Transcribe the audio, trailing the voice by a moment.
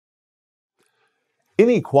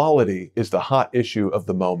Inequality is the hot issue of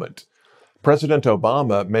the moment. President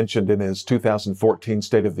Obama mentioned in his 2014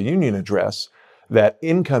 State of the Union address that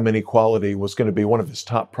income inequality was going to be one of his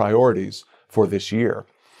top priorities for this year.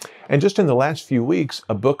 And just in the last few weeks,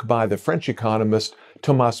 a book by the French economist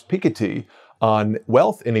Thomas Piketty on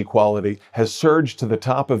wealth inequality has surged to the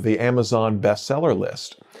top of the Amazon bestseller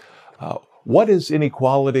list. What is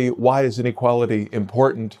inequality? Why is inequality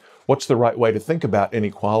important? What's the right way to think about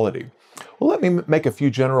inequality? Well, let me make a few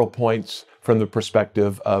general points from the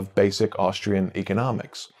perspective of basic Austrian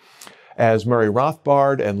economics. As Murray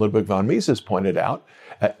Rothbard and Ludwig von Mises pointed out,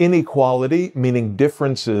 inequality, meaning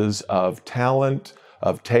differences of talent,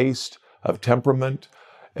 of taste, of temperament,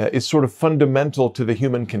 is sort of fundamental to the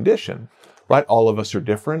human condition, right? All of us are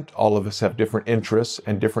different. All of us have different interests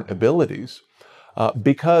and different abilities.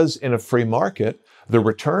 Because in a free market, the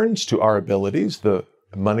returns to our abilities, the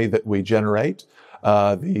money that we generate,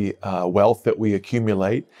 the wealth that we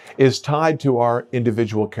accumulate, is tied to our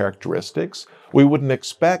individual characteristics. We wouldn't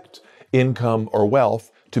expect income or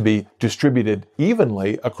wealth to be distributed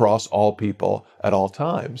evenly across all people at all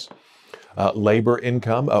times. Labor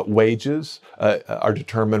income, wages are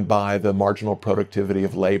determined by the marginal productivity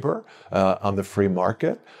of labor on the free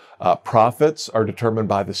market. Profits are determined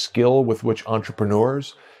by the skill with which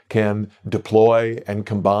entrepreneurs can deploy and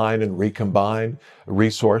combine and recombine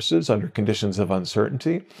resources under conditions of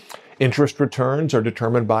uncertainty. Interest returns are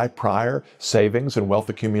determined by prior savings and wealth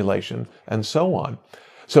accumulation, and so on.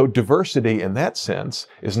 So diversity in that sense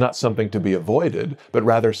is not something to be avoided, but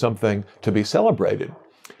rather something to be celebrated.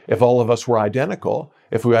 If all of us were identical,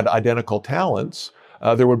 if we had identical talents,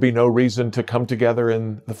 there would be no reason to come together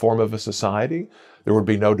in the form of a society. There would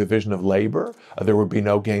be no division of labor. There would be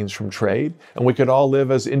no gains from trade. And we could all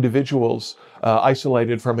live as individuals,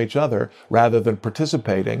 isolated from each other, rather than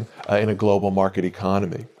participating in a global market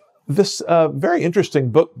economy. This very interesting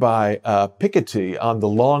book by Piketty on the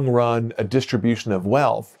long-run distribution of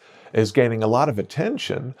wealth is gaining a lot of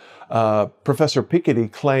attention. Professor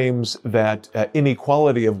Piketty claims that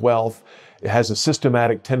inequality of wealth has a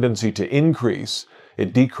systematic tendency to increase.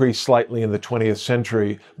 It decreased slightly in the 20th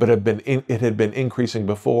century, but it had been increasing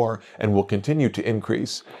before and will continue to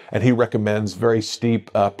increase. And he recommends very steep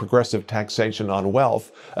progressive taxation on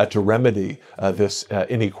wealth to remedy this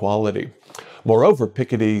inequality. Moreover,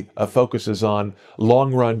 Piketty focuses on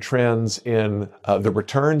long-run trends in the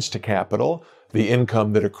returns to capital, the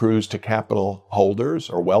income that accrues to capital holders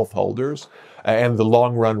or wealth holders, and the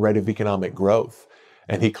long-run rate of economic growth.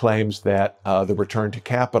 And he claims that the return to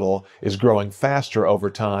capital is growing faster over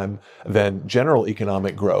time than general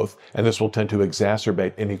economic growth, and this will tend to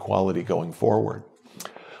exacerbate inequality going forward.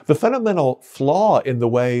 The fundamental flaw in the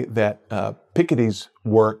way that Piketty's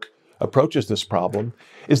work approaches this problem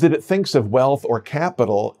is that it thinks of wealth or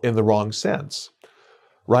capital in the wrong sense.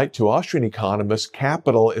 Right? To Austrian economists,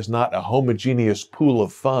 capital is not a homogeneous pool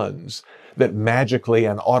of funds that magically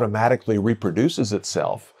and automatically reproduces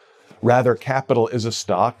itself. Rather, capital is a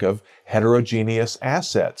stock of heterogeneous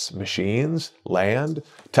assets, machines, land,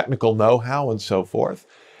 technical know-how, and so forth.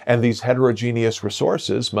 And these heterogeneous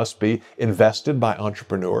resources must be invested by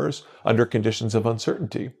entrepreneurs under conditions of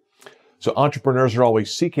uncertainty. So entrepreneurs are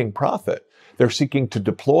always seeking profit. They're seeking to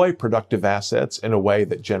deploy productive assets in a way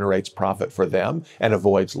that generates profit for them and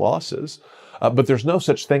avoids losses. But there's no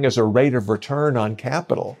such thing as a rate of return on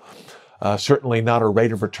capital. Certainly not a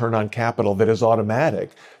rate of return on capital that is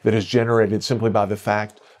automatic, that is generated simply by the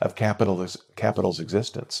fact of capital's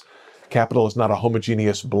existence. Capital is not a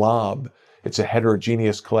homogeneous blob. It's a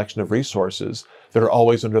heterogeneous collection of resources that are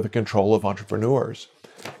always under the control of entrepreneurs.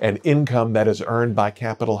 And income that is earned by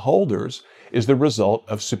capital holders is the result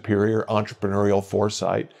of superior entrepreneurial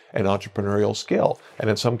foresight and entrepreneurial skill, and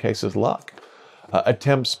in some cases, luck.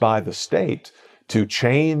 Attempts by the state to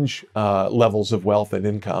change levels of wealth and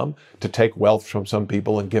income, to take wealth from some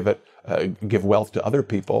people and give wealth to other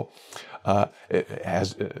people,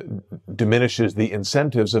 diminishes the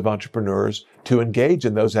incentives of entrepreneurs to engage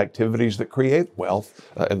in those activities that create wealth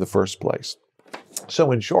in the first place.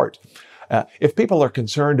 So in short, if people are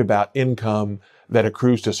concerned about income that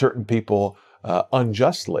accrues to certain people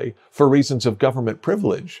unjustly for reasons of government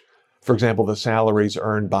privilege, for example, the salaries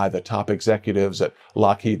earned by the top executives at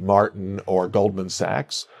Lockheed Martin or Goldman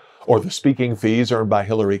Sachs, or the speaking fees earned by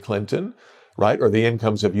Hillary Clinton, right? Or the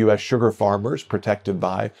incomes of U.S. sugar farmers protected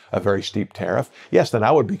by a very steep tariff. Yes, then I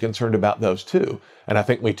would be concerned about those too. And I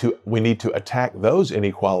think we need to attack those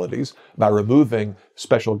inequalities by removing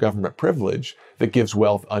special government privilege that gives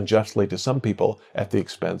wealth unjustly to some people at the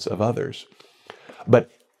expense of others. But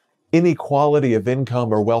inequality of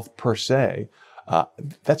income or wealth per se Uh,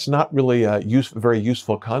 that's not really a very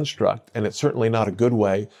useful construct, and it's certainly not a good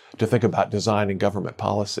way to think about designing government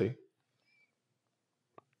policy.